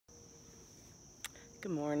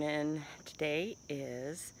Good morning. Today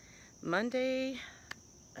is Monday,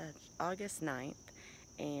 August 9th,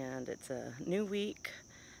 and it's a new week,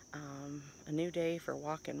 a new day for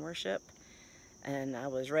walk and worship, and I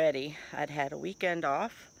was ready. I'd had a weekend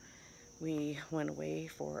off. We went away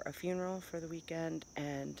for a funeral for the weekend,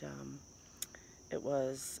 and it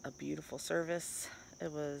was a beautiful service.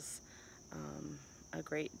 It was a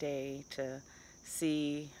great day to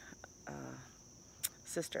see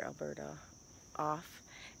Sister Alberta off,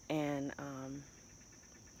 and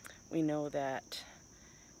we know that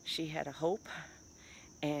she had a hope,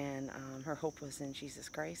 and her hope was in Jesus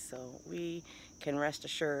Christ, so we can rest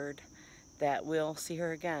assured that we'll see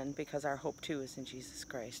her again because our hope too is in Jesus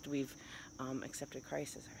Christ. We've accepted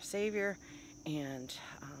Christ as our Savior, and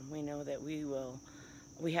we know that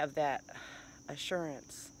we have that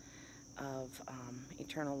assurance of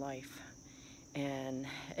eternal life. And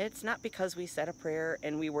it's not because we said a prayer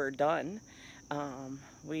and we were done.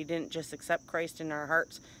 We didn't just accept Christ in our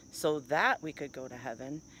hearts so that we could go to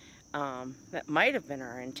heaven. That might have been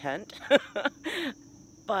our intent.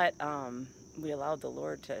 But we allowed the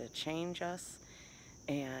Lord to change us.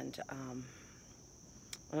 And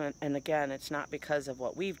again, it's not because of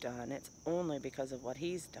what we've done. It's only because of what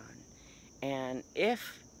He's done. And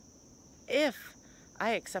if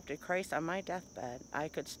I accepted Christ on my deathbed, I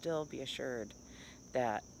could still be assured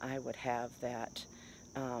that I would have that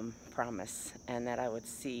promise, and that I would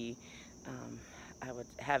see, I would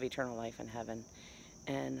have eternal life in heaven.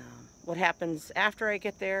 And what happens after I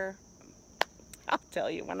get there, I'll tell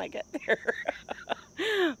you when I get there.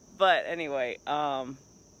 But anyway, it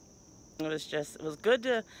was good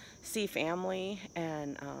to see family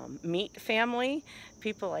and meet family,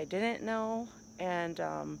 people I didn't know, and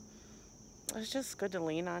it was just good to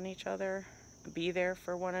lean on each other, be there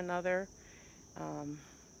for one another.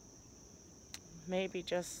 Maybe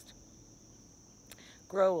just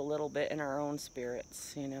grow a little bit in our own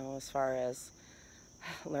spirits, as far as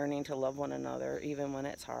learning to love one another even when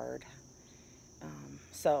it's hard.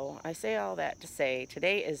 So I say all that to say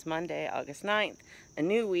today is Monday, August 9th, a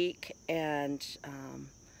new week, and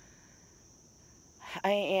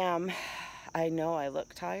I know I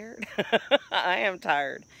look tired. I am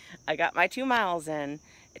tired. I got my 2 miles in.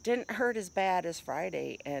 It didn't hurt as bad as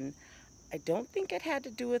Friday, and I don't think it had to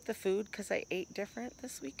do with the food because I ate different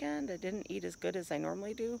this weekend. I didn't eat as good as I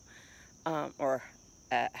normally do, or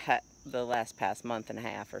the past month and a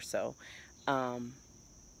half or so. I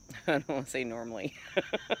don't want to say normally.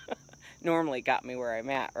 Normally got me where I'm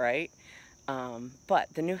at, right?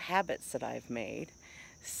 But the new habits that I've made.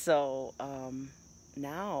 So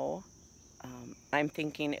now I'm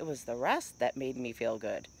thinking it was the rest that made me feel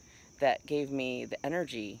good, that gave me the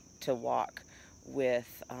energy to walk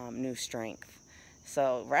with new strength.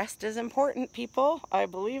 So rest is important, people. I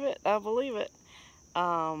believe it. I believe it.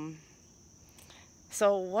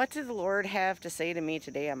 So what did the Lord have to say to me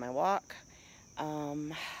today on my walk?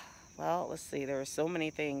 Well, let's see. There were so many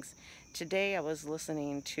things. Today I was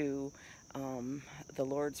listening to the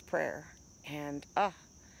Lord's Prayer, and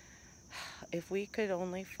if we could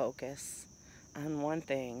only focus on one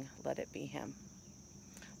thing, let it be Him.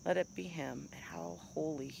 Let it be Him and how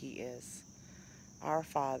holy He is. Our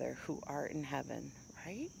Father who art in heaven,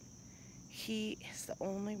 right? He is the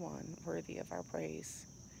only one worthy of our praise.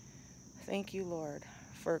 Thank you, Lord,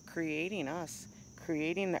 for creating us,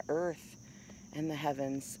 creating the earth and the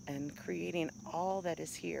heavens, and creating all that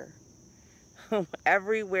is here.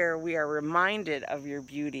 Everywhere we are reminded of your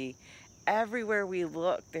beauty. Everywhere we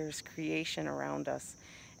look, there's creation around us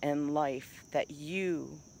and life that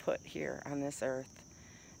you put here on this earth.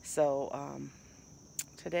 So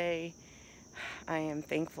today I am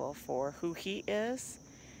thankful for who He is,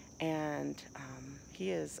 and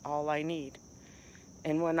He is all I need.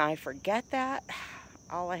 And when I forget that,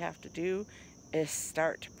 all I have to do is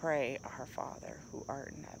start to pray, Our Father who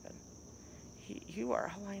art in heaven. You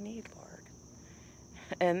are all I need, Lord.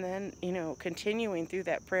 And then, continuing through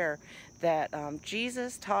that prayer that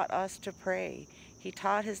Jesus taught us to pray. He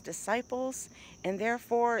taught His disciples, and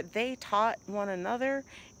therefore they taught one another,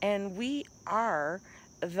 and we are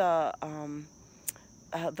the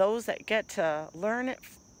those that get to learn it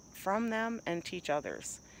from them and teach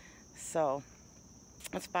others. So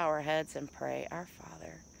let's bow our heads and pray. Our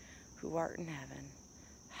Father, who art in heaven,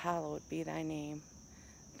 hallowed be thy name.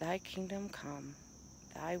 Thy kingdom come,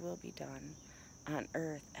 thy will be done, on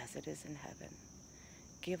earth as it is in heaven.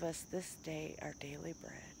 Give us this day our daily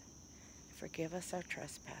bread. Forgive us our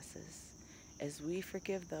trespasses, as we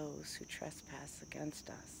forgive those who trespass against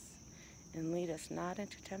us. And lead us not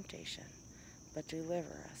into temptation, but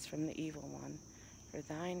deliver us from the evil one. For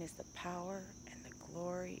thine is the power and the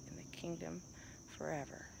glory and the kingdom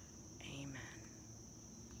forever. Amen.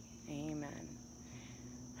 Amen.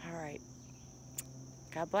 All right.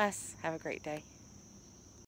 God bless. Have a great day.